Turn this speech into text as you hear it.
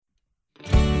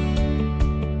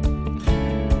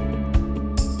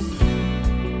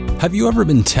Have you ever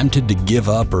been tempted to give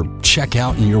up or check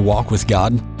out in your walk with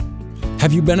God?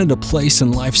 Have you been at a place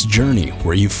in life's journey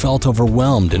where you felt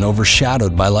overwhelmed and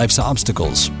overshadowed by life's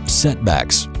obstacles,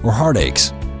 setbacks, or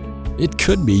heartaches? It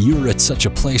could be you are at such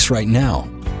a place right now,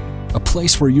 a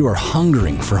place where you are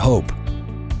hungering for hope.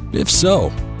 If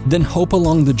so, then Hope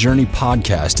Along the Journey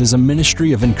podcast is a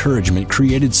ministry of encouragement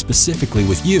created specifically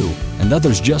with you and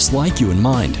others just like you in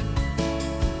mind.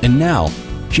 And now,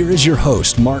 here is your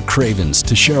host, Mark Cravens,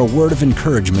 to share a word of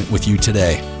encouragement with you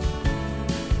today.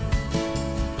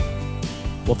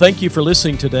 Well, thank you for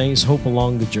listening to today's Hope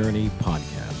Along the Journey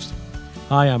podcast.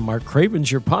 Hi, I'm Mark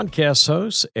Cravens, your podcast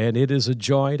host, and it is a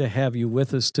joy to have you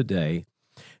with us today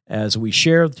as we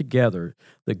share together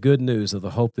the good news of the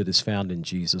hope that is found in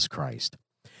Jesus Christ.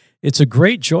 It's a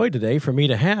great joy today for me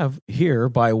to have here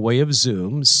by way of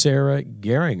Zoom, Sarah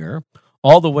Geringer,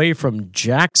 all the way from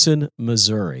Jackson,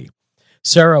 Missouri.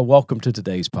 Sarah, welcome to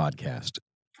today's podcast.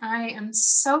 I am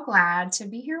so glad to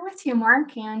be here with you,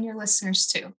 Mark, and your listeners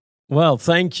too. Well,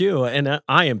 thank you. And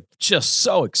I am just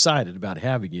so excited about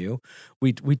having you.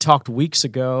 We talked weeks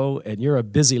ago, and you're a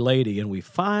busy lady, and we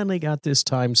finally got this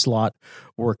time slot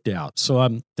worked out. So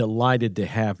I'm delighted to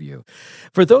have you.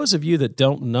 For those of you that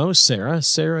don't know Sarah,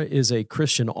 Sarah is a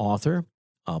Christian author,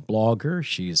 a blogger.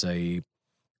 She's a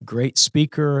great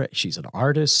speaker. She's an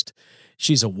artist.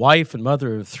 She's a wife and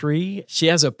mother of three. She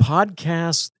has a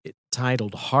podcast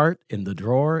titled Heart in the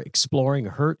Drawer, Exploring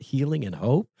Hurt, Healing, and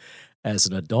Hope as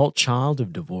an adult child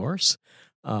of divorce.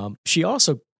 She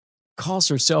also calls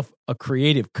herself a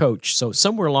creative coach. So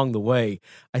somewhere along the way,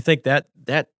 I think that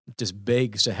just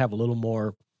begs to have a little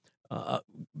more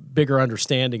bigger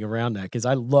understanding around that, because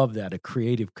I love that, a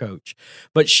creative coach.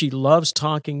 But she loves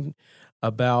talking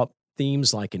about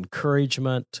themes like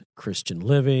encouragement, Christian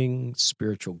living,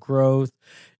 spiritual growth,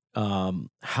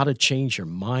 how to change your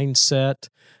mindset.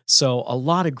 So a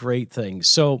lot of great things.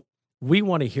 So we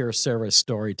want to hear Sarah's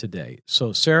story today.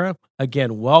 So Sarah,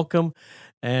 again, welcome.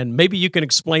 And maybe you can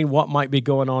explain what might be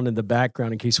going on in the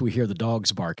background in case we hear the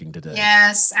dogs barking today.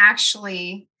 Yes,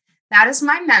 actually, that is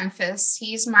my Memphis.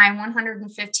 He's my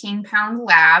 115-pound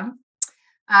lab.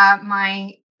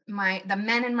 The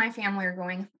men in my family are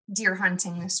going deer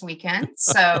hunting this weekend.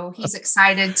 So he's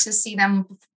excited to see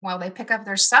them while they pick up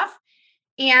their stuff.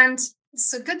 And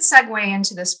it's a good segue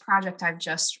into this project I've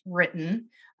just written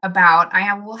about.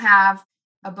 I will have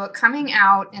a book coming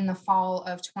out in the fall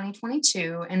of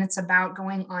 2022, and it's about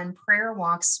going on prayer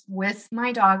walks with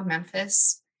my dog,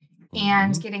 Memphis,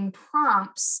 and getting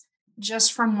prompts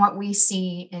just from what we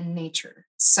see in nature.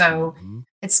 So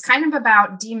it's kind of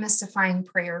about demystifying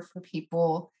prayer for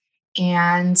people.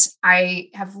 And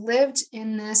I have lived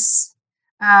in this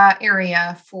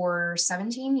area for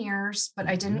 17 years, but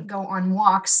I didn't go on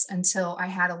walks until I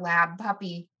had a lab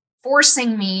puppy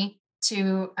forcing me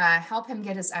to help him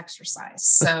get his exercise.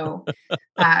 So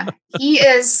he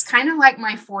is kind of like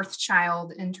my fourth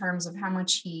child in terms of how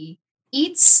much he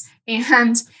eats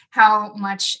and how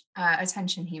much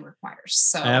attention he requires.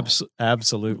 So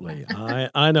absolutely.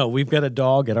 I know we've got a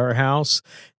dog at our house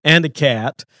and a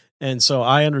cat. And so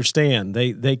I understand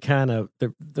they kind of,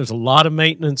 there's a lot of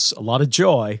maintenance, a lot of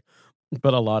joy,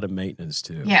 but a lot of maintenance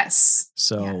too. Yes.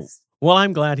 So, yes. Well,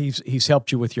 I'm glad he's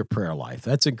helped you with your prayer life.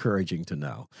 That's encouraging to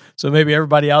know. So maybe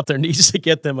everybody out there needs to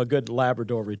get them a good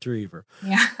Labrador Retriever.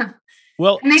 Yeah.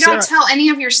 Well, and they Sarah, don't tell any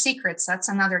of your secrets. That's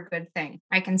another good thing.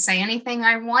 I can say anything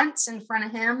I want in front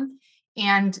of him,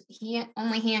 and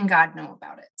only he and God know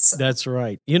about it. So. That's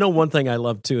right. You know, one thing I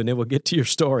love too, and then we'll get to your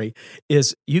story,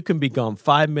 is you can be gone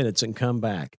 5 minutes and come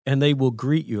back, and they will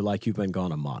greet you like you've been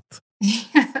gone a month.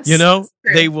 Yes, you know,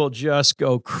 they will just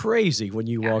go crazy when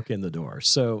you walk in the door.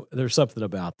 So there's something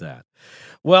about that.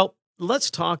 Well, let's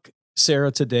talk,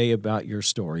 Sarah, today about your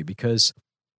story, because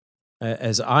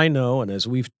as I know and as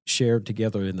we've shared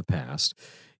together in the past,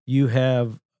 you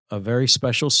have a very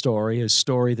special story, a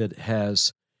story that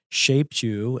has shaped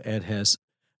you and has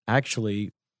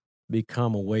actually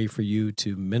become a way for you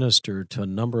to minister to a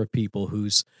number of people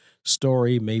whose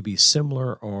story may be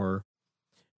similar or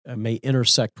may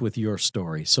intersect with your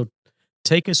story. So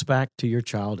take us back to your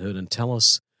childhood and tell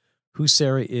us who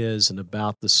Sarah is and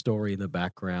about the story in the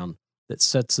background that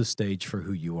sets the stage for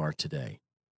who you are today.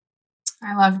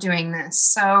 I love doing this.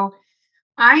 So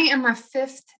I am a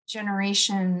fifth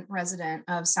generation resident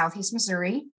of Southeast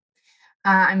Missouri.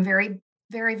 I'm very,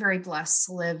 very, very blessed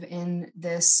to live in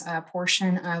this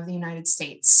portion of the United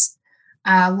States.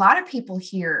 A lot of people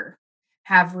here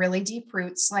have really deep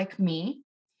roots like me.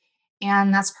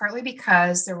 And that's partly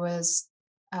because there was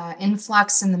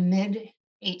influx in the mid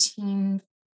 50s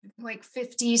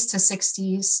to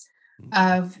 60s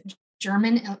of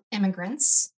German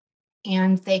immigrants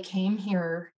and they came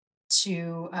here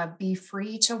to be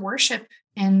free to worship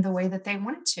in the way that they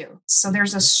wanted to. So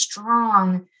there's a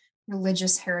strong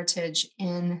religious heritage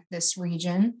in this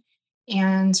region.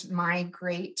 And my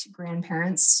great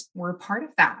grandparents were part of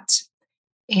that.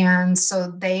 And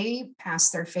so they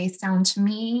passed their faith down to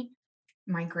me.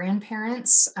 My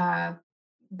grandparents, that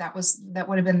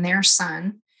would have been their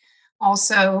son,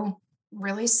 also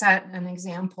really set an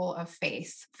example of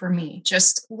faith for me.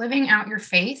 Just living out your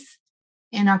faith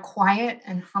in a quiet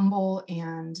and humble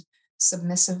and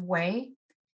submissive way.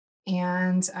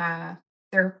 And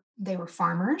they were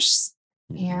farmers,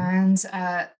 and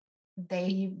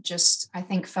they just, I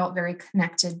think, felt very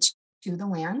connected to the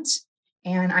land.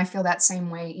 And I feel that same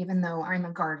way, even though I'm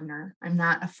a gardener. I'm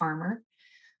not a farmer.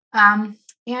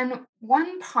 And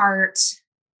one part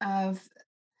of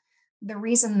the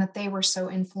reason that they were so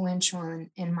influential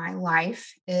in my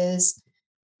life is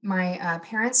my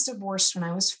parents divorced when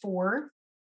I was 4.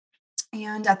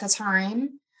 And at the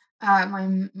time,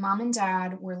 my mom and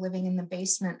dad were living in the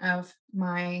basement of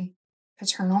my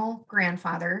paternal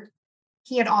grandfather.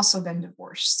 He had also been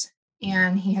divorced,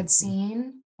 and he had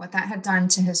seen what that had done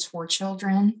to his 4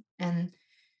 children. And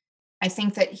I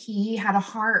think that he had a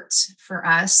heart for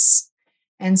us.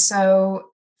 And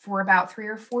so for about 3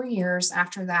 or 4 years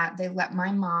after that, they let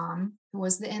my mom, who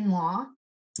was the in-law,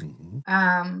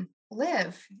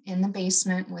 live in the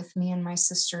basement with me and my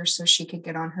sister so she could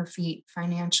get on her feet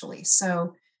financially.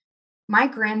 So my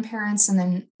grandparents and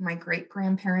then my great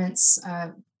grandparents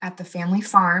at the family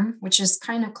farm, which is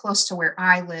kind of close to where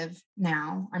I live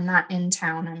now. I'm not in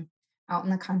town, I'm out in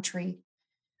the country.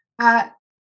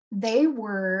 They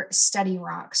were steady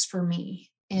rocks for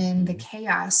me in the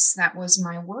chaos that was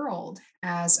my world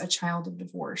as a child of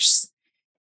divorce.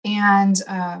 And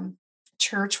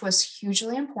church was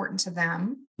hugely important to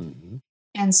them.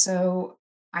 And so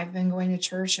I've been going to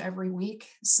church every week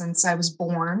since I was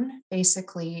born,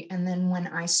 basically. And then when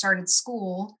I started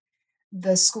school,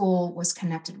 the school was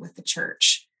connected with the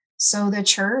church. So the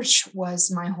church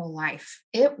was my whole life.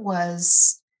 It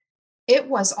was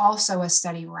also a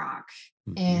steady rock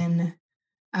in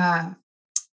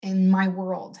my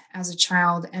world as a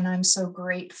child. And I'm so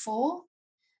grateful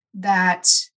that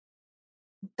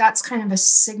that's kind of a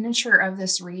signature of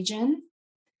this region.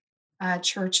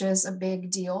 Church is a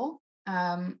big deal.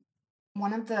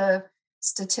 One of the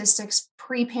statistics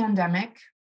pre-pandemic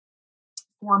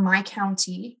for my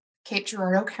county, Cape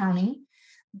Girardeau County,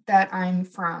 that I'm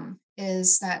from,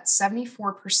 is that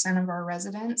 74% of our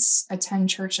residents attend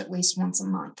church at least once a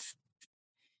month.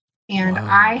 And Wow,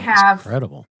 I that's have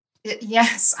incredible.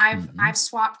 Yes, I've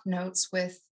swapped notes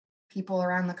with people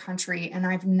around the country, and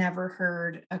I've never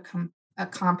heard a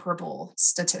comparable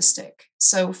statistic.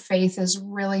 So faith is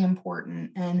really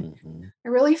important, and I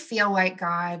really feel like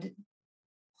God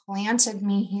planted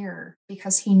me here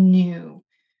because he knew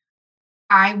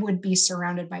I would be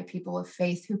surrounded by people of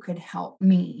faith who could help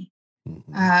me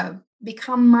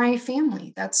become my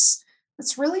family. That's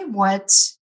really what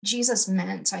Jesus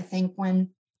meant, I think, when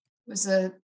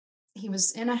he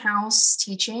was in a house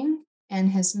teaching,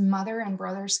 and his mother and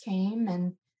brothers came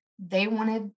and they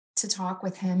wanted to talk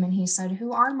with him. And he said,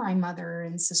 "Who are my mother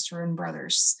and sister and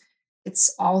brothers?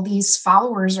 It's all these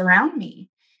followers around me."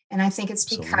 And I think it's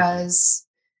because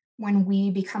when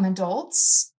we become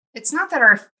adults, it's not that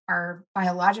our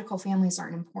biological families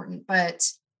aren't important,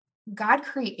 but God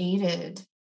created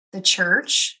the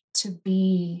church to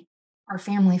be our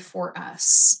family for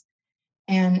us.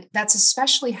 And that's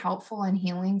especially helpful and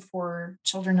healing for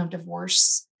children of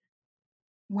divorce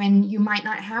when you might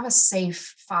not have a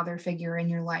safe father figure in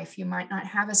your life. You might not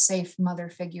have a safe mother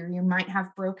figure. You might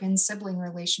have broken sibling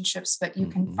relationships, but you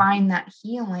can find that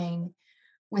healing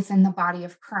within the body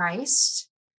of Christ,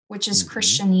 which is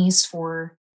Christianese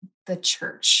for the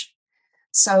church.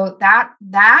 So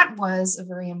that was a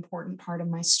very important part of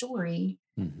my story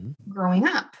growing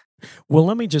up. Well,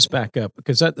 let me just back up,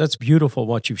 because that's beautiful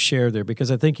what you've shared there,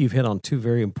 because I think you've hit on 2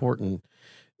 very important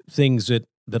things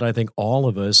that I think all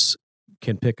of us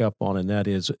can pick up on, and that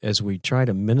is, as we try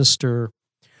to minister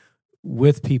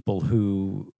with people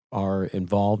who are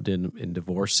involved in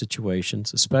divorce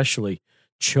situations, especially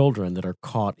children that are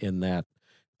caught in that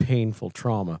painful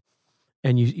trauma.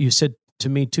 And you said to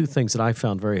me 2 things that I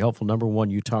found very helpful. Number one,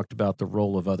 you talked about the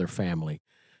role of other family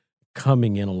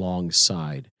coming in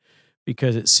alongside,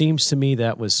 because it seems to me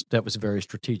that was very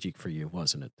strategic for you,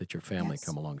 wasn't it? That your family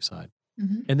come alongside.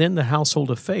 And then the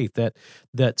household of faith,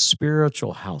 that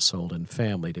spiritual household and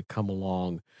family to come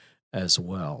along as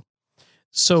well.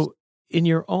 So in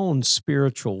your own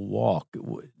spiritual walk,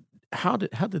 how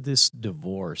did this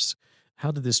divorce,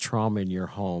 how did this trauma in your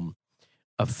home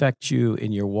affect you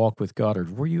in your walk with God, or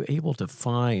were you able to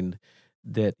find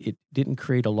that it didn't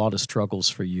create a lot of struggles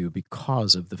for you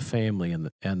because of the family and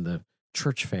the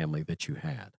church family that you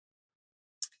had?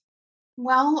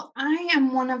 Well, I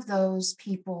am one of those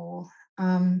people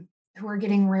who are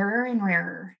getting rarer and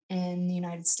rarer in the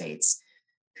United States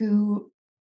who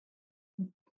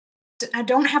I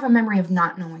don't have a memory of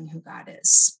not knowing who God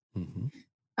is. Hmm.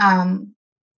 Um,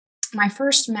 my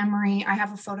first memory, I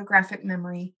have a photographic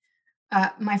memory.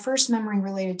 My first memory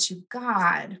related to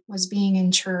God was being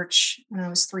in church when I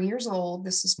was 3 years old.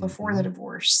 This is before the Hmm.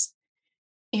 divorce.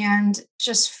 And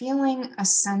just feeling a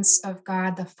sense of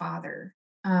God the Father,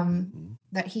 Hmm.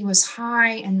 that He was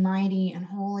high and mighty and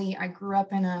holy. I grew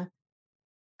up in a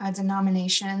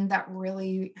denomination that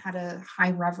really had a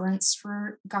high reverence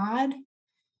for God.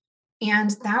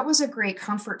 And that was a great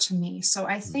comfort to me. So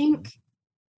I Hmm. think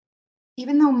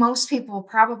even though most people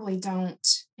probably don't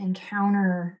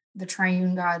encounter the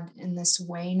triune God in this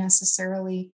way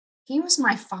necessarily, He was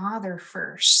my father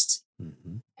first.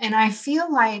 Hmm. And I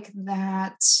feel like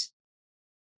that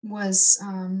was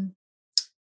an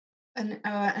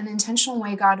intentional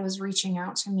way God was reaching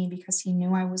out to me because He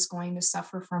knew I was going to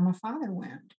suffer from a father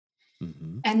wound.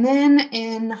 Hmm. And then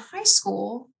in high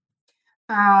school,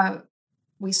 uh,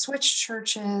 we switched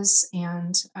churches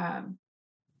and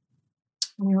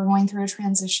we were going through a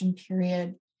transition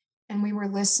period and we were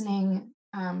listening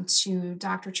to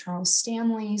Dr. Charles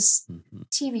Stanley's Hmm.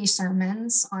 TV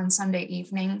sermons on Sunday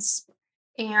evenings.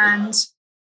 And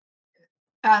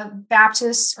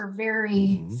Baptists are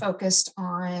very Hmm. focused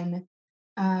on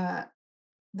uh,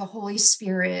 the Holy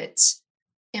Spirit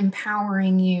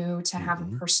empowering you to have a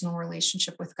Hmm. personal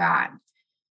relationship with God.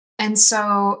 And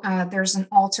so there's an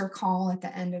altar call at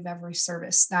the end of every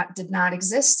service that did not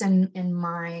exist in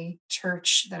my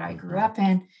church that I grew Hmm. up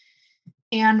in.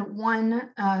 And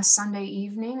one Sunday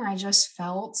evening, I just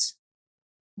felt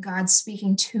God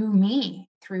speaking to me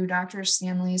through Dr.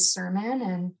 Stanley's sermon.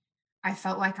 And I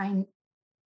felt like I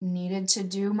needed to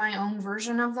do my own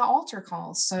version of the altar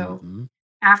call. So Hmm.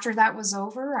 after that was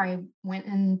over, I went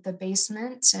in the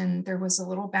basement and there was a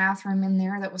little bathroom in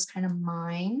there that was kind of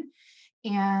mine.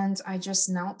 And I just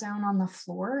knelt down on the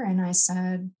floor and I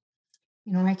said,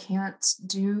 I can't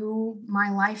do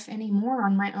my life anymore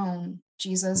on my own,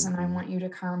 Jesus, and I Hmm. want you to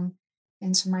come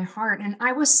into my heart. And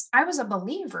I was a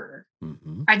believer.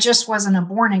 Hmm. I just wasn't a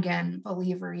born again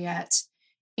believer yet.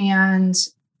 And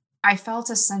I felt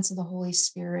a sense of the Holy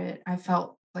Spirit. I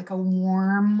felt like a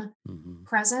warm Hmm.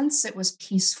 presence. It was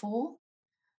peaceful.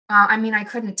 I mean, I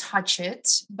couldn't touch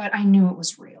it, but I knew it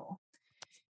was real.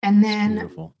 And It's then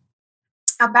beautiful.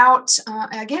 about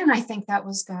again, I think that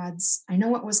was I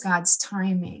know it was God's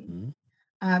timing,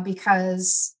 Hmm.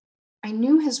 because I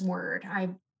knew His word. I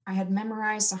had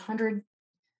memorized 100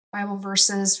 Bible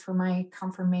verses for my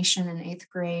confirmation in 8th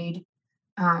grade.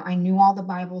 I knew all the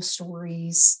Bible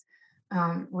stories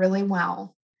really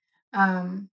well,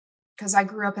 because I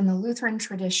grew up in the Lutheran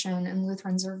tradition, and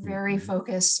Lutherans are very Hmm.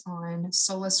 focused on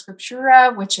sola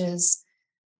scriptura, which is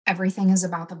everything is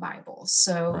about the Bible.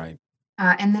 So, Right.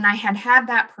 and then I had had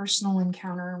that personal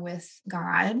encounter with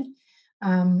God.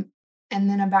 Um, and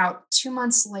then about 2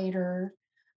 months later,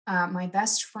 my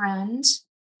best friend,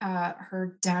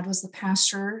 her dad was the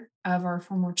pastor of our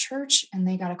former church, and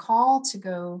they got a call to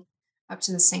go up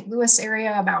to the St. Louis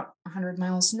area, about 100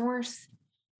 miles north.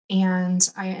 And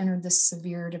I entered this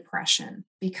severe depression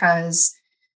because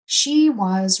she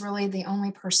was really the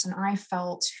only person I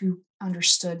felt who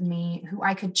understood me, who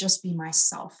I could just be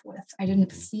myself with. I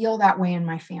didn't Hmm. feel that way in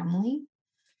my family.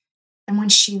 And when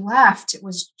she left, it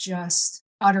was just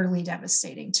utterly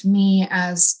devastating to me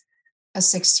as a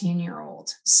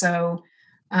 16-year-old. So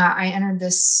I entered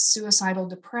this suicidal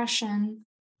depression,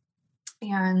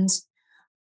 and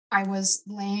I was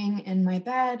laying in my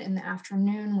bed in the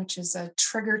afternoon, which is a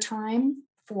trigger time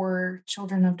for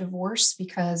children of divorce,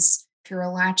 because if you're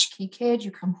a latchkey kid,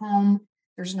 you come home,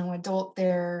 there's no adult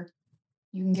there,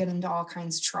 you can get into all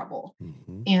kinds of trouble.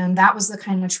 Hmm. And that was the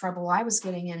kind of trouble I was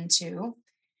getting into.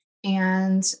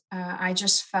 And I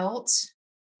just felt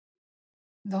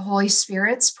the Holy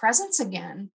Spirit's presence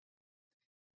again.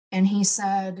 And He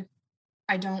said,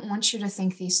 I don't want you to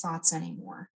think these thoughts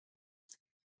anymore.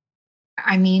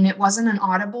 I mean, it wasn't an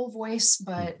audible voice,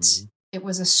 but Hmm. it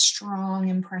was a strong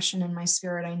impression in my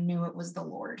spirit. I knew it was the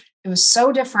Lord. It was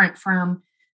so different from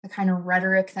the kind of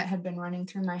rhetoric that had been running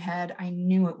through my head. I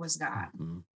knew it was God.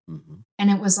 Hmm. Hmm. And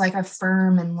it was like a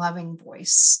firm and loving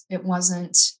voice. It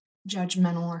wasn't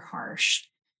judgmental or harsh.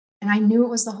 And I knew it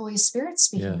was the Holy Spirit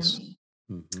speaking to Yes. me.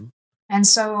 Hmm. And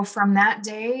so from that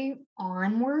day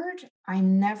onward, I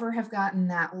never have gotten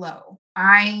that low.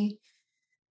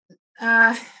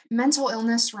 Uh, Mental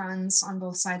illness runs on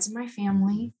both sides of my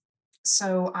family.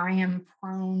 So I am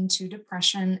prone to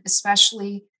depression,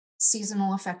 especially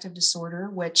seasonal affective disorder,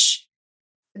 which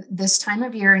this time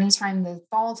of year, anytime the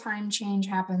fall time change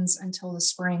happens until the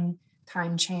spring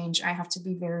time change, I have to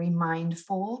be very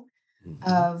mindful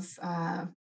Mm-hmm. of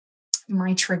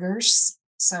my triggers.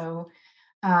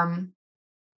 Um,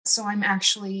 so I'm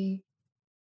actually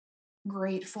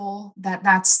grateful that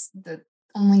that's the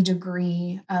only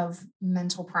degree of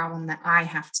mental problem that I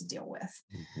have to deal with.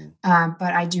 Mm-hmm.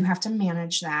 But I do have to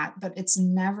manage that. But it's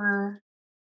never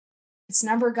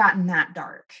gotten that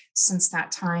dark since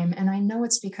that time, and I know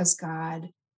it's because God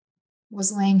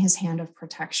was laying His hand of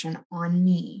protection on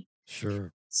me.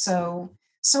 Sure. So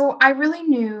so I really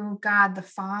knew God the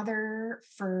Father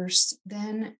first,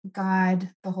 then God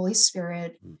the Holy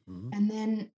Spirit, Mm-hmm. and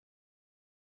then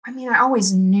I mean, I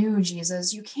always knew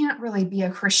Jesus. You can't really be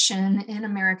a Christian in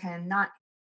America and not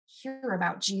hear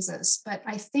about Jesus. But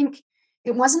I think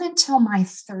it wasn't until my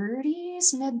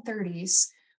 30s, mid 30s,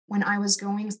 when I was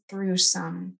going through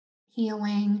some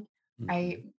healing. Mm-hmm.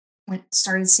 I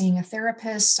started seeing a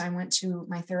therapist. I went to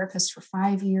my therapist for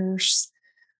 5 years.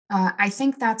 I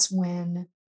think that's when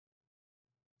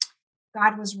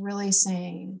God was really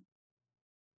saying,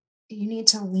 you need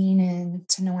to lean in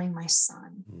to knowing my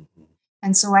son. Mm-hmm.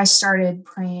 And so I started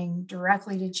praying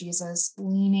directly to Jesus,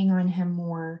 leaning on him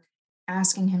more,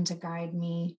 asking him to guide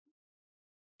me,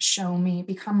 show me,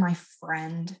 become my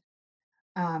friend,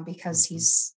 because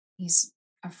Mm-hmm. he's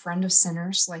a friend of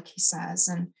sinners, like he says.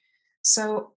 And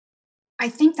so I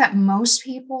think that most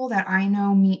people that I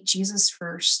know meet Jesus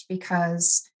first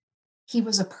because he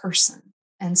was a person,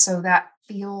 and so that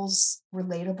feels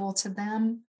relatable to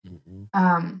them.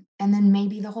 Mm-hmm. And then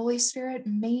maybe the Holy Spirit,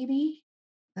 maybe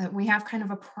that we have kind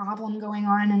of a problem going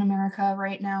on in America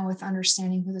right now with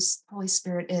understanding who this Holy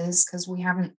Spirit is because we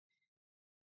haven't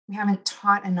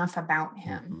taught enough about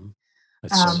him. Mm-hmm.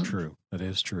 That's so Um, true. That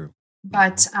is true. Mm-hmm.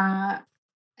 but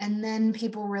and then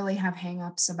people really have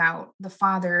hangups about the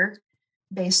Father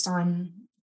based on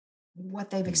what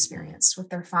they've Mm-hmm. experienced with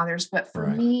their fathers. But for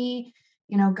Right. me,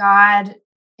 God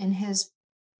in His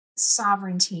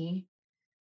sovereignty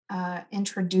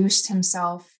introduced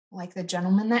Himself like the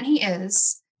gentleman that He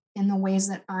is in the ways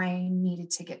that I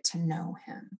needed to get to know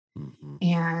Him. Mm-hmm.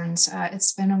 And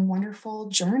it's been a wonderful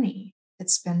journey.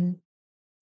 It's been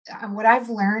what I've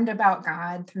learned about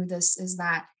God through this is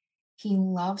that He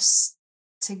loves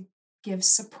to give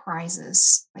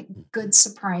surprises, like Mm-hmm. good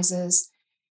surprises.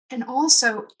 And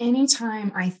also,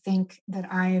 anytime I think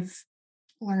that I've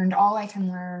learned all I can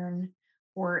learn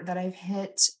or that I've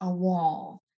hit a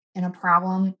wall in a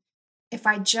problem, if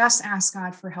I just ask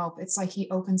God for help, it's like He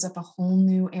opens up a whole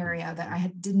new area that Mm-hmm.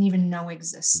 I didn't even know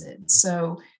existed. Mm-hmm.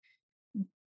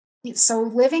 So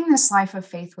living this life of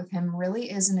faith with Him really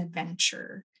is an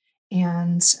adventure.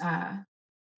 And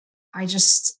I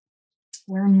just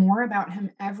learn more about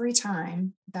Him every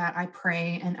time that I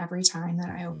pray and every time that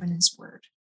I Mm-hmm. open His Word.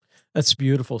 That's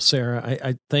beautiful, Sarah.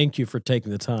 I thank you for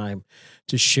taking the time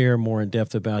to share more in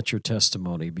depth about your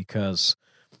testimony because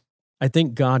I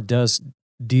think God does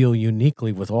deal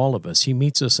uniquely with all of us. He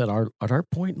meets us at our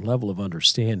point and level of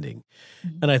understanding.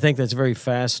 And Mhm. I think that's very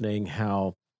fascinating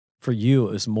how for you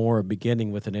it was more a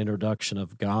beginning with an introduction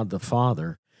of God the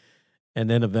Father. And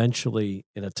then eventually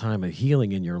in a time of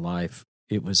healing in your life,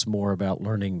 it was more about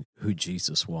learning who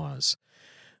Jesus was.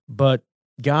 But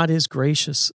God is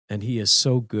gracious and He is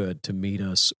so good to meet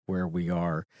us where we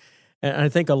are. And I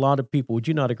think a lot of people, would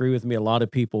you not agree with me? A lot of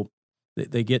people,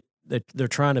 they're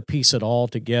trying to piece it all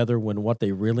together when what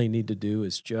they really need to do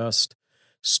is just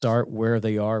start where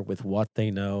they are with what they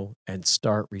know and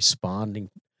start responding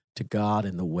to God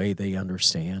in the way they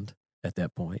understand at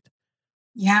that point.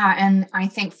 Yeah, and I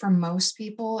think for most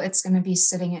people, it's going to be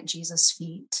sitting at Jesus'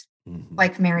 feet, Hmm.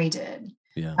 like Mary did.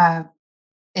 Yeah. Uh,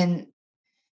 in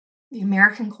the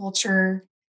American culture,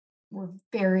 we're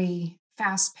very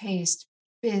fast paced,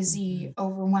 Hmm. busy,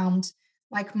 overwhelmed,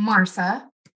 like Martha.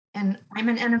 And I'm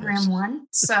an Yes. Enneagram one,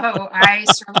 so I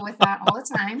struggle with that all the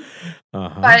time. Uh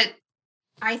huh. But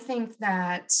I think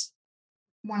that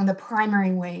one of the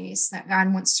primary ways that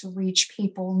God wants to reach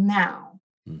people now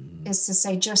Hmm. is to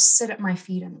say, just sit at my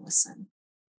feet and listen.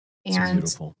 It's And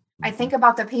beautiful. I Hmm. think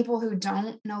about the people who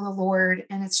don't know the Lord,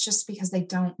 and it's just because they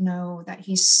don't know that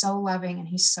He's so loving and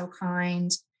He's so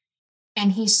kind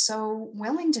and He's so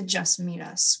willing to just meet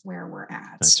us where we're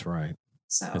at. That's right.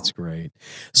 That's So, great.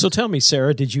 So tell me,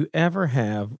 Sarah, did you ever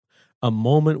have a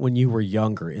moment when you were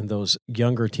younger, in those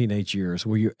younger teenage years,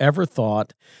 where you ever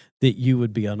thought that you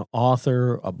would be an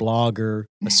author, a blogger,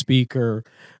 a speaker,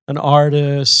 an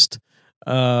artist,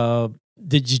 uh,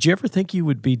 Did you ever think you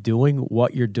would be doing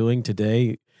what you're doing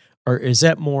today? Or is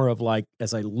that more of like,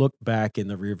 as I look back in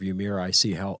the rearview mirror, I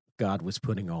see how God was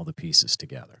putting all the pieces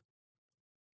together?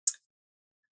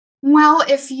 Well,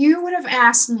 if you would have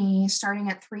asked me starting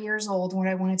at 3 years old what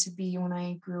I wanted to be when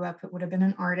I grew up, it would have been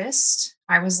an artist.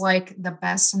 I was like the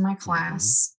best in my Hmm.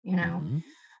 class, you know. Hmm.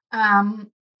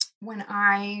 Um, when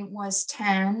I was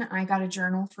 10, I got a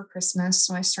journal for Christmas,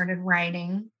 so I started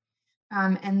writing.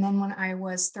 And then when I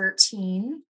was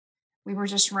 13, we were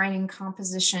just writing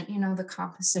composition, the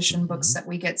composition books Hmm. that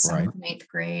we get Right. 7th and 8th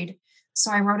grade. So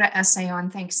I wrote an essay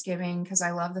on Thanksgiving because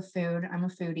I love the food. I'm a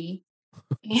foodie.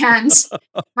 And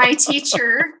my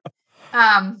teacher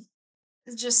um,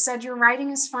 just said, "Your writing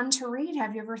is fun to read.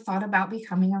 Have you ever thought about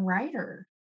becoming a writer?"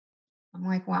 I'm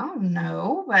like, "Well,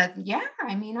 no, but yeah,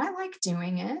 I mean, I like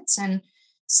doing it." And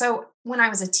so when I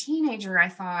was a teenager, I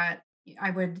thought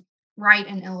I would write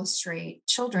and illustrate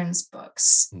children's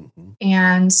books. Hmm.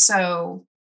 And so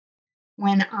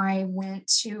when I went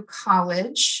to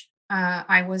college,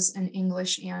 I was an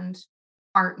English and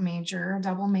art major, a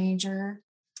double major.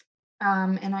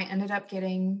 And I ended up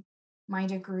getting my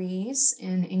degrees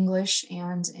in English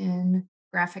and in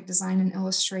graphic design and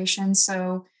illustration.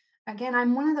 So, again,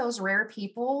 I'm one of those rare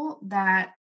people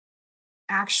that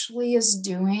actually is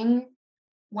doing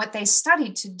what they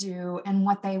studied to do and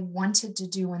what they wanted to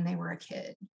do when they were a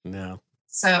kid. No.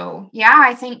 So, yeah,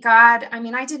 I thank God. I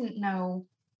mean, I didn't know,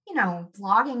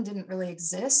 blogging didn't really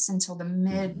exist until the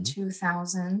mid Hmm.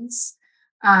 2000s.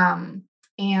 Um,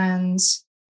 and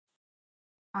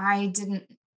I didn't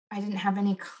I didn't have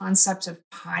any concept of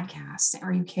podcast.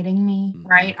 Are you kidding me? Hmm.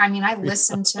 Right? I mean, I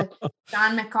listened to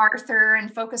John MacArthur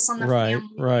and Focus on the Right. Family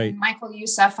Right. and Michael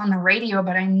Youssef on the radio,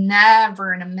 but I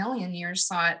never in a million years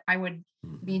thought I would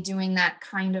be Hmm. doing that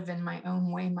kind of in my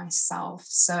own way myself.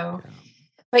 So, Yeah.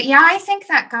 but yeah, I think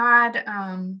that God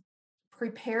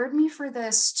prepared me for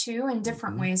this too in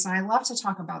different Hmm. ways. And I love to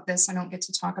talk about this. I don't get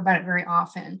to talk about it very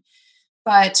often.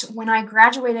 But when I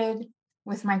graduated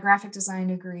with my graphic design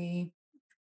degree,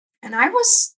 and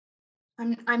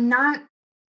I'm not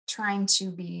trying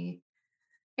to be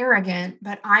arrogant,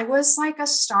 but I was like a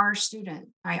star student.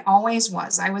 I always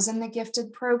was. I was in the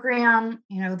gifted program.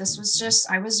 This was Hmm.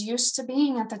 just, I was used to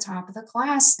being at the top of the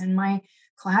class, and my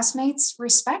classmates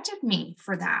respected me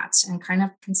for that and kind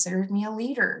of considered me a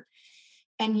leader.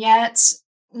 And yet,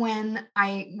 when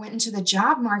I went into the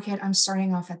job market, I'm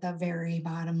starting off at the very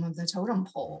bottom of the totem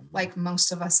pole, Hmm. like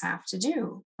most of us have to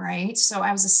do, right? So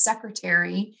I was a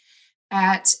secretary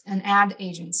at an ad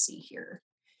agency here,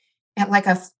 at like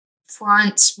a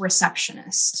front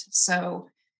receptionist. So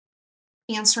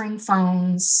answering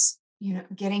phones,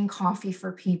 getting coffee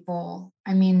for people.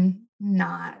 I mean,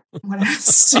 not what I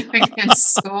was doing in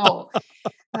school.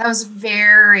 That was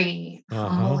very Uh-huh.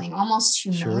 humbling, almost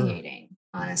Sure. humiliating,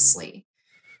 Hmm. honestly.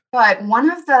 But one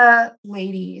of the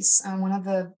ladies, one of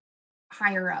the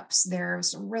higher ups there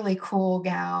was a really cool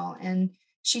gal. And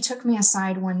she took me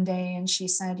aside one day and she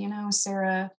said,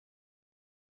 Sarah,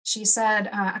 she said,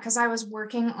 because I was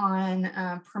working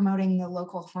on promoting the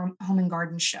local home and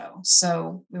garden show.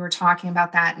 So we were talking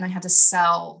about that, and I had to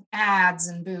sell ads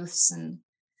and booths and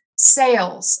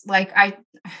sales. Like I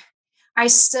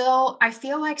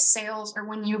feel like sales are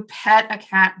when you pet a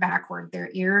cat backward, their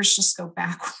ears just go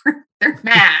backward. They're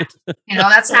mad.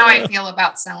 That's how I feel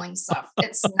about selling stuff.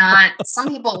 It's not, some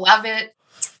people love it,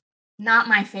 not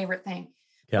my favorite thing.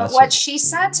 But what Gotcha. she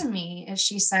said Hmm. to me is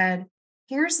she said,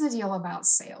 "Here's the deal about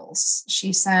sales."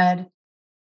 She said,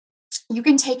 "You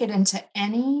can take it into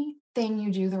anything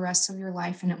you do the rest of your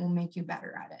life and it will make you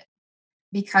better at it,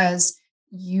 because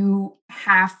you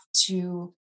have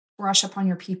to brush up on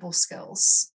your people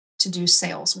skills to do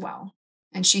sales well."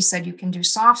 And she said, "You can do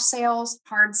soft sales,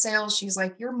 hard sales." She's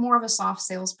like, "You're more of a soft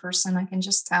sales person, I can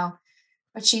just tell."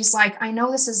 But she's like, "I know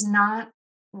this is not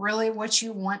really what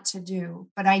you want to do,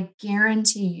 but I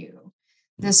guarantee you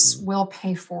this Hmm. will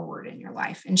pay forward in your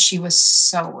life." And she was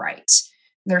so right.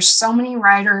 There's so many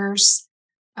writers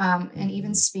and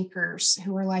even Hmm. speakers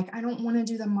who are like, "I don't want to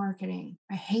do the marketing.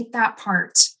 I hate that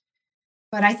part."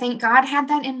 But I think God had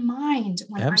that in mind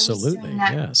when I was doing Absolutely.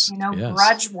 that, Yes. Yes.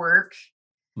 grudge work.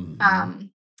 Hmm.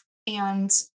 Um, and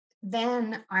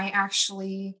then I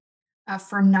actually,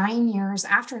 for 9 years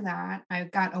after that, I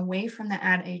got away from the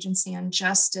ad agency and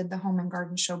just did the home and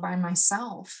garden show by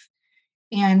myself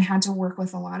and had to work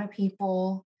with a lot of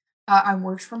people. I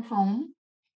worked from home,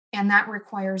 and that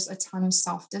requires a ton of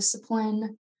self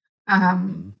discipline,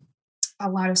 um, Hmm. a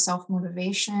lot of self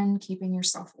motivation, keeping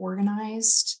yourself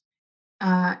organized.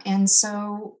 And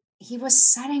so he was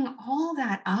setting all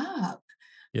that up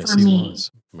Yes, for he me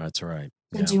was. That's right.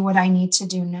 to Yeah. do what I need to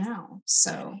do now.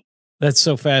 So, That's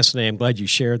so fascinating. I'm glad you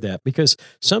shared that because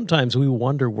sometimes we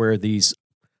wonder where these,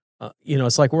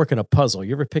 it's like working a puzzle.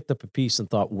 You ever picked up a piece and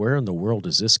thought, where in the world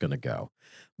is this going to go?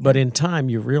 But Yeah. in time,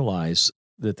 you realize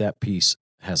that that piece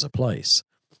has a place.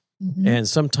 Hmm. And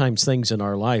sometimes things in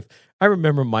our life, I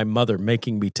remember my mother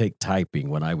making me take typing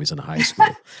when I was in high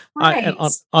school. And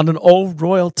Right. on an old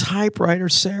Royal typewriter,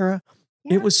 Sarah,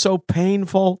 it Yeah. was so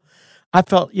painful. I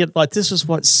felt like this is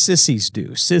what sissies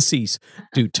do. Sissies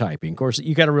do typing. Of course,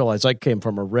 you got to realize I came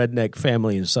from a redneck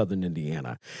family in Southern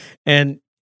Indiana. And,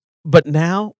 but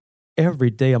now every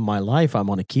day of my life, I'm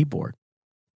on a keyboard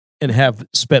and have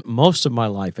spent most of my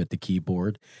life at the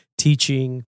keyboard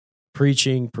teaching,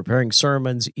 preaching, preparing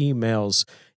sermons, emails,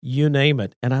 you name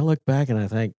it. And I look back and I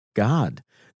thank God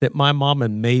that my mama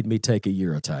made me take a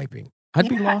year of typing. I'd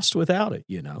be Yeah. lost without it.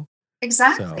 So,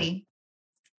 Exactly.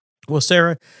 well,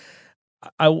 Sarah,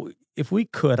 if we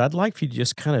could, I'd like for you to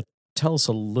just kind of tell us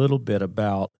a little bit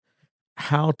about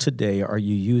how today are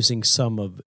you using some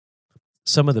of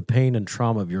the pain and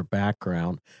trauma of your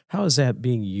background. How is that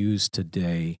being used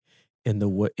today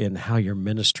in how you're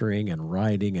ministering and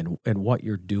writing and what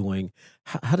you're doing?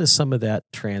 How does some of that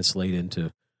translate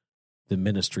into the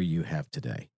ministry you have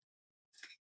today?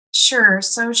 Sure.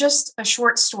 So, just a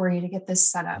short story to get this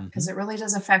set up because Hmm. it really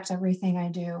does affect everything I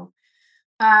do.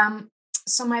 Um,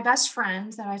 so, my best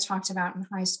friend that I talked about in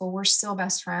high school, we're still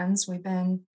best friends. We've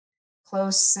been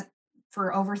close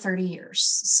for over 30 years.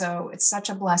 So, it's such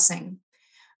a blessing.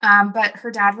 But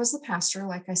her dad was the pastor,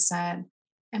 like I said.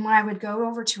 And when I would go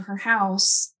over to her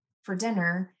house for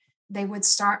dinner, they would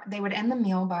end the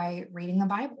meal by reading the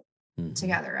Bible Hmm.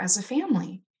 together as a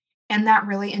family. And that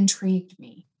really intrigued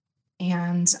me.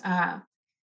 And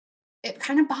it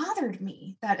kind of bothered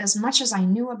me that as much as I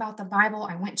knew about the Bible,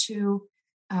 I went to,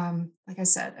 like I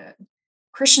said, a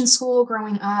Christian school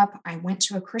growing up. I went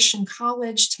to a Christian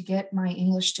college to get my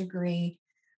English degree.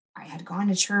 I had gone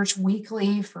to church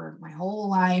weekly for my whole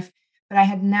life, but I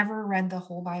had never read the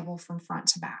whole Bible from front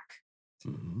to back.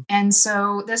 Hmm. And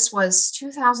so this was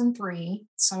 2003.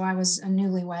 So I was a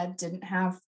newlywed, didn't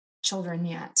have children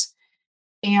yet.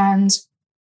 And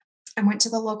I went to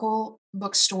the local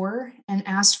bookstore and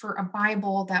asked for a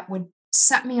Bible that would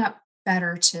set me up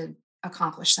better to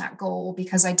accomplish that goal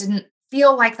because I didn't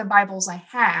feel like the Bibles I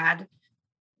had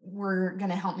were going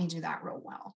to help me do that real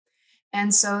well.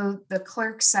 And so the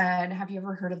clerk said, "Have you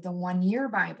ever heard of the 1 year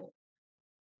Bible?"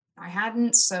 I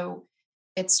hadn't. So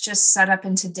it's just set up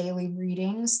into daily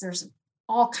readings. There's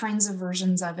all kinds of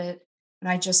versions of it, but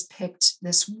I just picked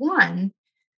this one.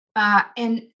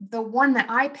 And the one that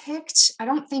I picked, I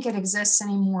don't think it exists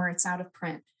anymore. It's out of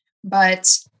print.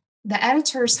 But the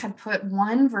editors had put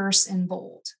one verse in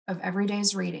bold of every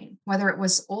day's reading, whether it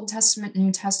was Old Testament,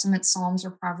 New Testament, Psalms,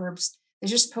 or Proverbs. They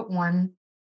just put one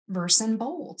verse in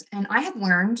bold. And I had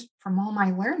learned from all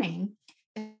my learning,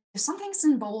 if something's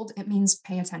in bold, it means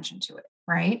pay attention to it,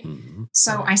 right? Hmm.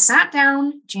 So Right. I sat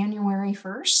down January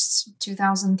 1st,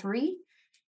 2003,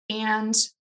 and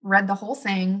read the whole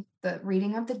thing. The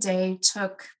reading of the day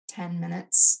took 10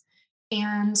 minutes.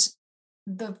 And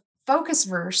the focus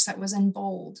verse that was in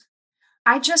bold,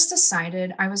 I just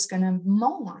decided I was going to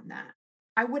mull on that.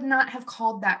 I would not have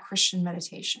called that Christian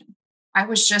meditation. I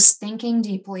was just thinking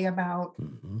deeply about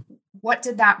Hmm. what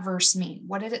did that verse mean?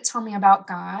 What did it tell me about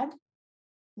God?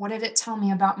 What did it tell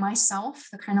me about myself,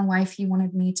 the kind of life he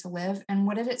wanted me to live? And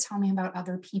what did it tell me about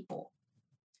other people?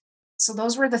 So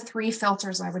those were the three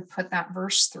filters I would put that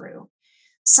verse through.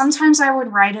 Sometimes I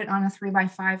would write it on a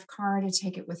 3x5 card to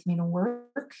take it with me to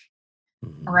work,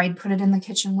 Hmm. or I'd put it in the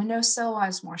kitchen windowsill while I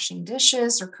was washing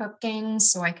dishes or cooking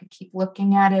so I could keep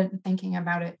looking at it and thinking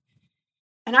about it.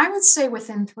 And I would say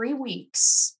within 3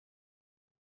 weeks,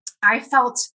 I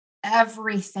felt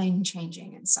everything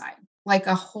changing inside, like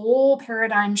a whole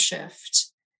paradigm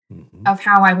shift Hmm. of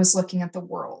how I was looking at the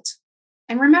world.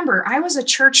 And remember, I was a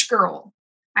church girl.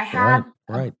 I Right. had a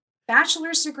Right.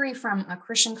 bachelor's degree from a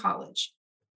Christian college,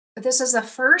 but this is the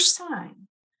first time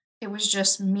it was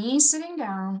just me sitting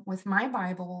down with my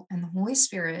Bible and the Holy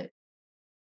Spirit,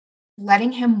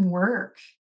 letting Him work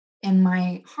in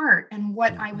my heart. And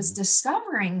what I was Hmm.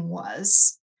 discovering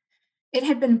was it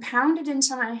had been pounded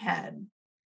into my head,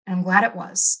 and I'm glad it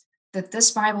was, that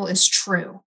this Bible is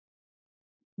true.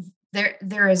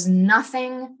 There is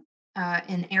nothing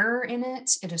in error in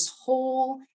it. It is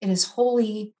whole. It is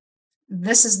holy.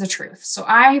 This is the truth. So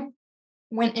I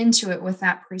went into it with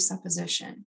that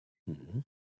presupposition. Hmm.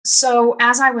 So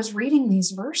as I was reading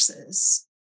these verses,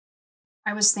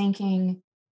 I was thinking,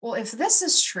 well, if this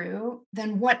is true,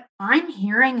 then what I'm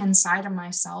hearing inside of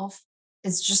myself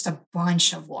is just a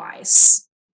bunch of lies.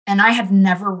 And I had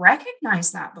never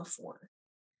recognized that before.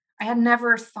 I had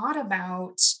never thought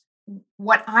about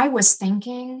what I was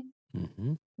thinking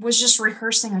Mm-hmm. was just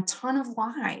rehearsing a ton of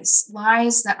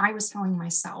lies that I was telling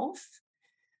myself,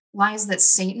 lies that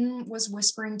Satan was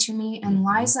whispering to me, and Mm-hmm.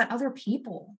 lies that other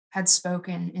people had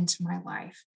spoken into my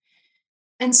life.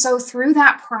 And so through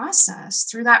that process,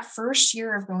 through that first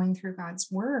year of going through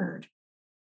God's word,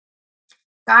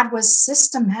 God was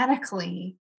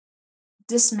systematically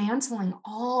dismantling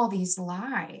all these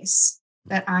lies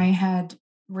that I had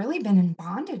really been in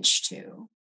bondage to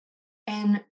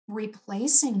and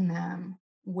replacing them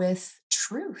with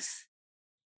truth.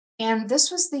 And this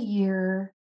was the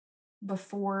year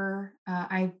before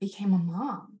I became a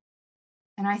mom.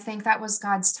 And I think that was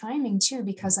God's timing too,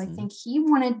 because I Mhm. think He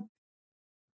wanted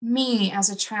me as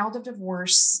a child of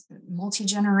divorce, multi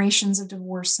generations of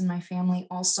divorce in my family,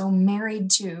 also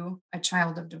married to a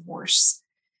child of divorce.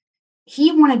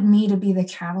 He wanted me to be the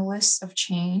catalyst of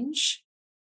change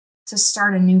to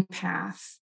start a new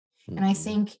path. And I Mhm.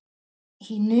 think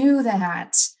He knew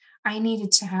that I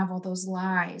needed to have all those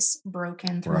lies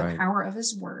broken through the Right. power of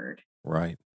His word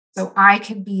Right. so I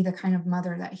could be the kind of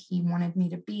mother that He wanted me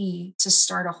to be to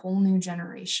start a whole new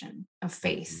generation of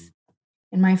faith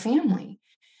in my family.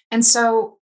 And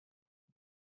so,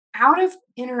 out of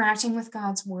interacting with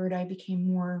God's word, I became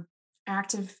more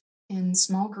active in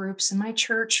small groups in my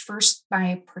church, first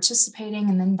by participating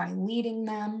and then by leading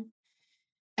them.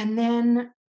 And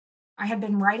then I had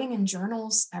been writing in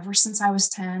journals ever since I was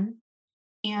 10.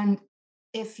 And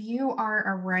if you are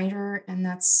a writer and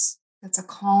that's a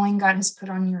calling God has put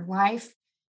on your life,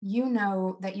 you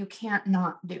know that you can't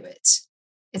not do it.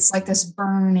 It's like this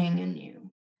burning in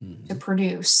you to Mhm.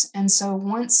 produce. And so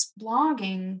once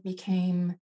blogging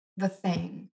became the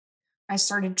thing, I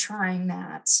started trying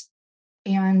that.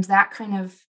 And that kind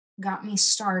of got me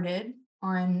started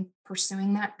on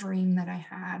pursuing that dream that I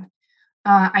had.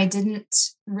 I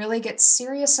didn't really get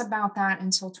serious about that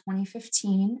until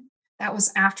 2015. That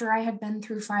was after I had been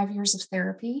through 5 years of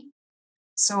therapy.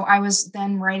 So I was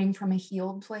then writing from a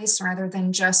healed place rather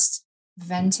than just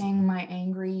venting my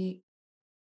angry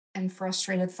and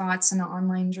frustrated thoughts in an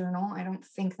online journal. I don't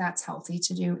think that's healthy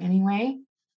to do anyway.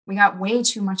 We got way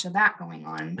too much of that going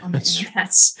on the That's true.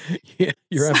 internet. Yeah,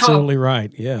 you're So, absolutely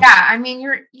right. Yeah. yeah, I mean,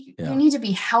 you Yeah. need to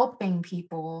be helping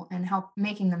people and help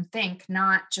making them think,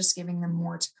 not just giving them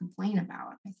more to complain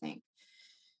about, I think.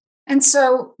 And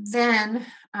so then,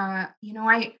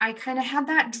 I kind of had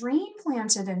that dream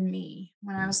planted in me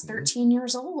when I was Mhm. 13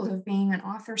 years old of being an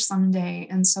author someday.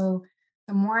 And so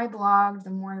the more I blogged, the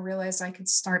more I realized I could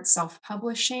start self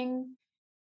publishing.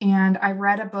 And I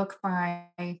read a book by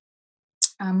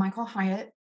Michael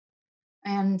Hyatt,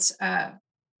 and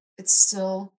it's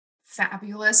still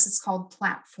fabulous. It's called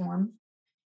Platform.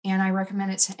 And I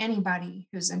recommend it to anybody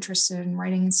who's interested in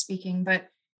writing and speaking. But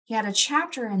he had a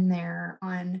chapter in there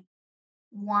on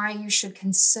why you should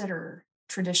consider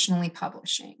traditionally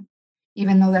publishing,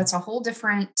 even though that's a whole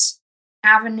different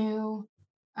avenue.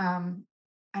 Um,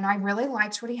 and I really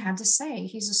liked what he had to say.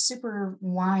 He's a super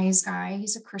wise guy,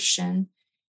 he's a Christian.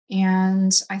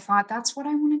 And I thought that's what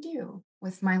I want to do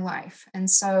with my life. And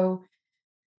so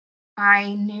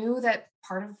I knew that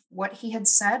part of what he had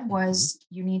said Mhm. was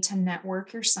you need to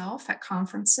network yourself at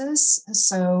conferences.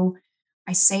 So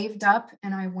I saved up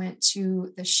and I went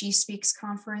to the She Speaks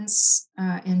conference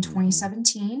in Mhm.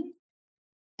 2017.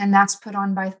 And that's put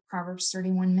on by Proverbs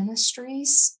 31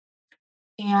 Ministries.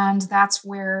 And that's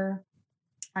where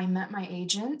I met my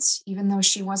agent, even though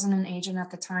she wasn't an agent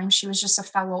at the time. She was just a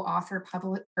fellow author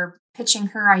public or pitching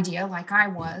her idea like I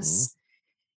Mhm. was.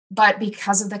 But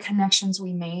because of the connections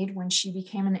we made when she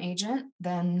became an agent,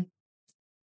 then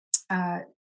uh,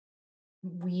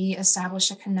 we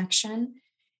established a connection.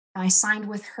 I signed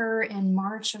with her in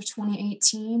March of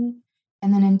 2018.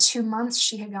 And then in 2 months,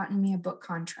 she had gotten me a book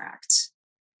contract.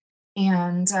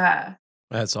 And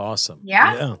That's awesome.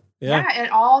 yeah, Yeah. Yeah. yeah, it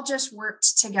all just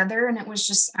worked together. And it was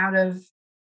just out of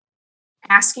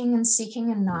asking and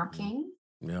seeking and Mhm. knocking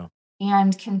Yeah.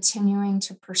 and continuing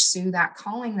to pursue that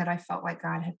calling that I felt like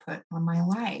God had put on my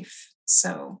life.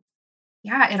 So,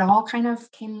 yeah, it all kind of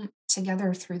came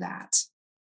together through that.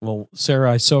 Well,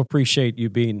 Sarah, I so appreciate you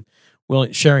being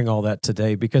willing sharing all that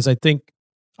today because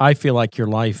I feel like your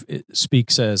life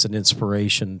speaks as an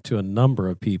inspiration to a number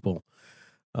of people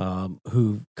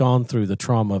who've gone through the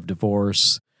trauma of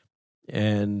divorce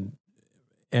and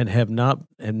have not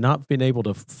been able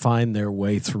to find their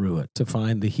way through it, to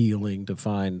find the healing,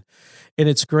 and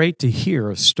it's great to hear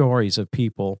of stories of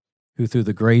people who through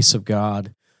the grace of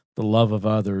God, the love of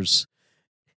others,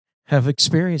 have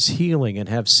experienced healing and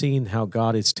have seen how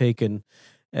God has taken,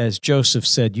 as Joseph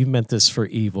said, you meant this for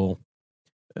evil,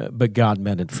 but God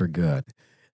meant it for good.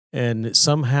 And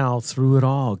somehow through it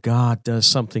all, God does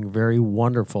something very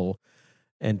wonderful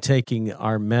and taking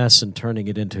our mess and turning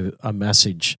it into a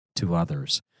message to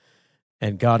others.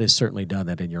 And God has certainly done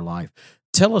that in your life.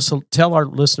 Tell our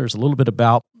listeners a little bit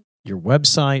about your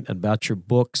website and about your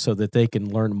book so that they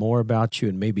can learn more about you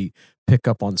and maybe pick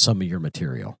up on some of your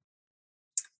material.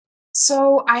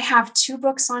 So I have 2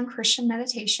 books on Christian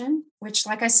meditation, which,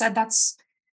 like I said, that's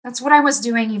what I was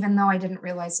doing, even though I didn't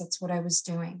realize that's what I was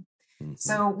doing. Mm-hmm.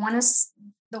 So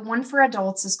the one for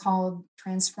adults is called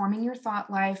Transforming Your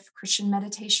Thought Life, Christian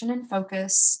Meditation and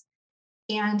Focus.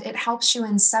 And it helps you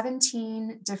in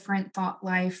 17 different thought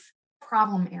life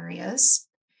problem areas.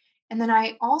 And then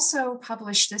I also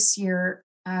published this year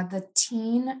the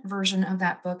teen version of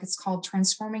that book. It's called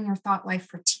Transforming Your Thought Life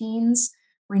for Teens,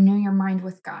 Renew Your Mind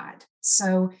with God.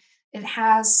 So it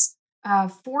has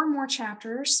 4 more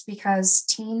chapters because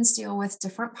teens deal with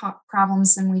different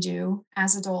problems than we do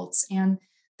as adults. And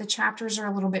the chapters are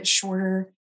a little bit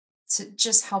shorter to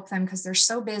just help them because they're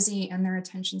so busy and their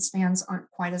attention spans aren't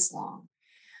quite as long.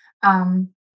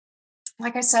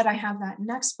 Like I said, I have that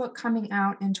next book coming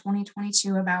out in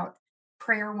 2022 about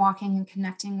prayer, walking, and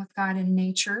connecting with God in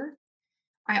nature.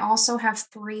 I also have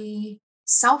 3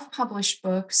 self-published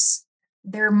books.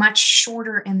 They're much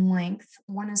shorter in length.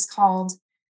 One is called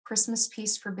Christmas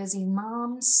Peace for Busy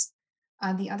Moms.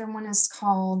 The other one is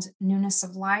called Newness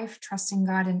of Life, Trusting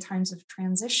God in Times of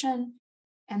Transition.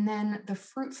 And then The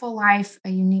Fruitful Life, a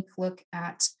unique look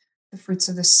at the fruits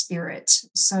of the Spirit.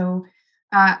 So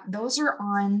those are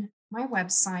on my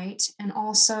website. And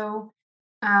also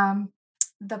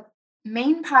the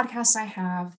main podcast I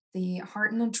have, the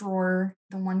Heart in a Drawer,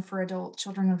 the one for adult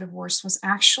children of divorce, was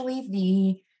actually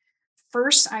the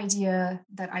first idea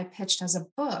that I pitched as a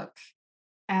book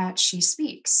at She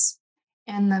Speaks.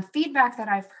 And the feedback that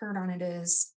I've heard on it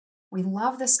is, we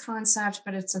love this concept,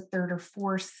 but it's a 3rd or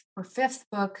 4th or 5th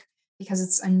book because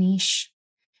it's a niche.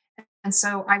 And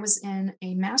so I was in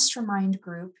a mastermind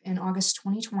group in August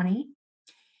 2020,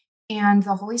 and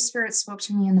the Holy Spirit spoke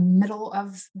to me in the middle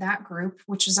of that group,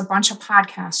 which is a bunch of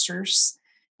podcasters.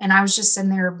 And I was just in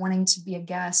there wanting to be a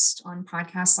guest on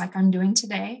podcasts like I'm doing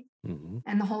today. Mm-hmm.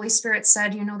 And the Holy Spirit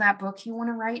said, that book you want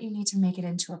to write, you need to make it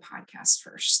into a podcast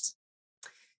first.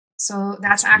 So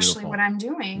that's actually what I'm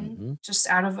doing, just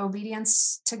out of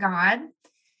obedience to God.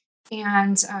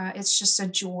 And it's just a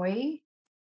joy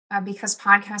because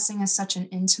podcasting is such an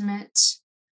intimate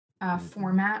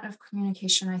format of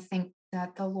communication. I think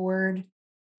that the Lord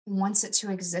wants it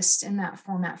to exist in that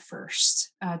format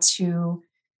first, to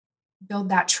build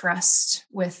that trust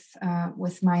with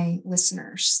my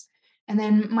listeners. And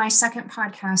then my second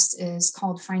podcast is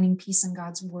called Finding Peace in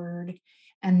God's Word.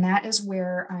 And that is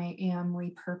where I am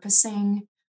repurposing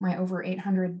my over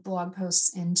 800 blog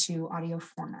posts into audio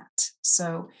format.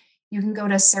 So you can go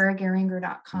to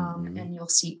sarahgeringer.com and you'll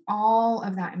see all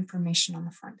of that information on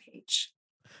the front page.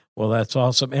 Well, that's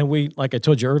awesome. And like I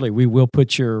told you earlier, we will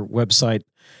put your website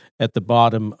at the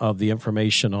bottom of the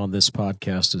information on this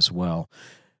podcast as well.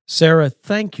 Sarah,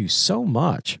 thank you so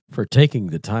much for taking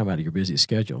the time out of your busy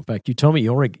schedule. In fact, you told me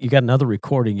you got another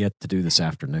recording yet to do this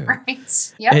afternoon.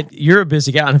 Right. Yeah. You're a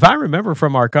busy guy. And if I remember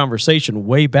from our conversation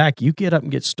way back, you get up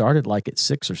and get started like at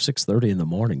 6 or 6:30 in the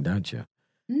morning, don't you?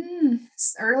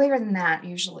 It's earlier than that,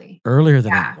 usually. Earlier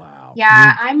than that? Wow.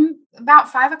 Yeah, I'm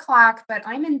about 5 o'clock, but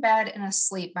I'm in bed and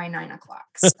asleep by 9 o'clock.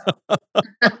 So.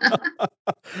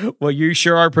 Well, you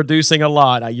sure are producing a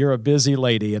lot. You're a busy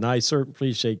lady, and I certainly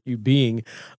appreciate you being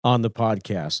on the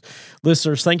podcast.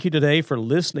 Listeners, thank you today for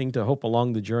listening to Hope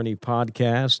Along the Journey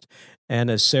podcast. And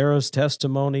as Sarah's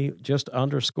testimony just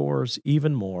underscores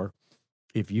even more,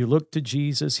 if you look to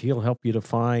Jesus, he'll help you to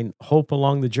find hope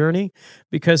along the journey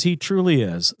because he truly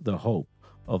is the hope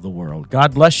of the world.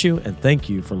 God bless you, and thank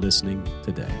you for listening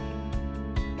today.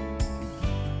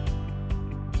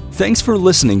 Thanks for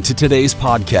listening to today's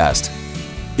podcast.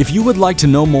 If you would like to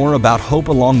know more about Hope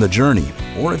Along the Journey,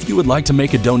 or if you would like to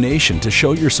make a donation to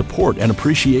show your support and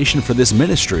appreciation for this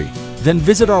ministry, then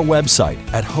visit our website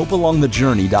at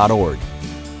hopealongthejourney.org.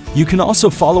 You can also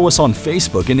follow us on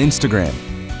Facebook and Instagram.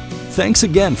 Thanks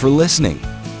again for listening,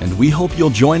 and we hope you'll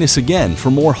join us again for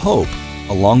more hope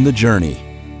along the journey.